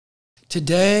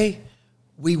Today,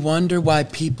 we wonder why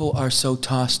people are so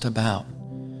tossed about.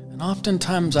 And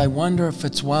oftentimes I wonder if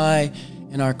it's why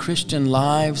in our Christian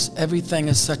lives, everything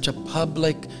is such a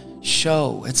public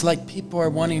show. It's like people are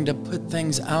wanting to put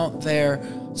things out there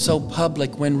so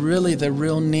public when really the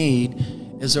real need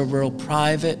is a real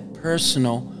private,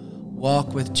 personal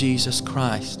walk with Jesus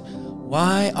Christ.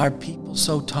 Why are people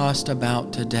so tossed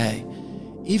about today?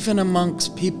 Even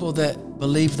amongst people that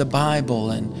believe the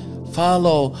Bible and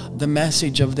follow the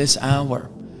message of this hour.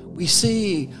 We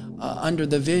see under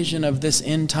the vision of this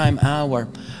end time hour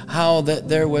how that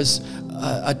there was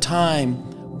a time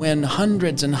when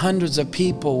hundreds and hundreds of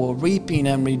people were weeping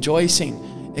and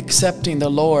rejoicing, accepting the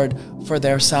Lord for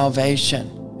their salvation.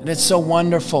 And it's so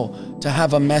wonderful to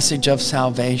have a message of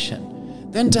salvation.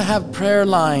 Then to have prayer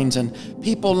lines and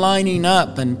people lining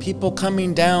up and people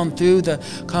coming down through the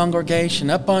congregation,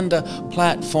 up on the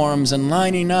platforms and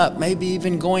lining up, maybe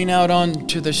even going out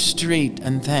onto the street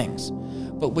and things.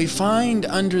 But we find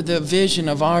under the vision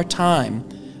of our time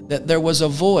that there was a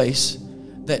voice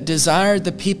that desired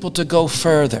the people to go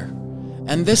further.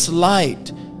 And this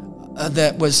light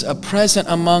that was present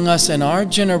among us in our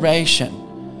generation,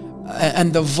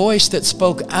 and the voice that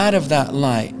spoke out of that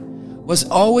light, was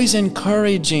always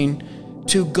encouraging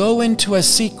to go into a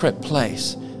secret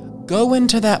place, go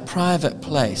into that private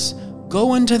place,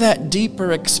 go into that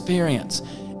deeper experience.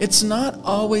 It's not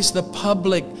always the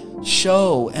public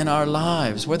show in our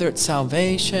lives, whether it's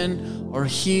salvation or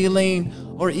healing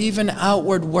or even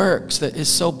outward works that is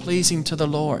so pleasing to the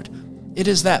Lord. It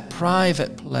is that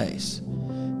private place.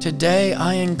 Today,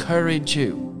 I encourage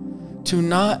you to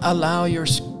not allow your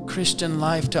Christian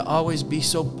life to always be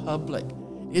so public.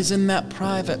 Is in that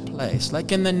private place.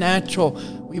 Like in the natural,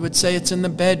 we would say it's in the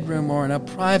bedroom, or in a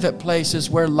private place is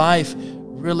where life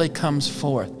really comes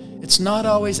forth. It's not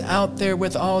always out there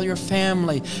with all your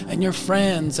family and your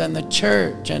friends and the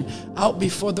church and out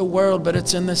before the world, but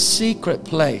it's in the secret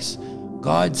place.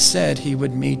 God said He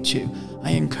would meet you.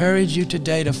 I encourage you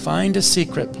today to find a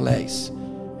secret place.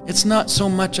 It's not so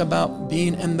much about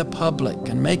being in the public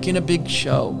and making a big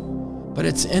show, but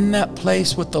it's in that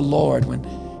place with the Lord when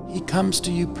He comes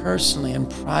to you personally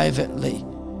and privately,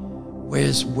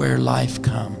 where life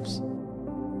comes.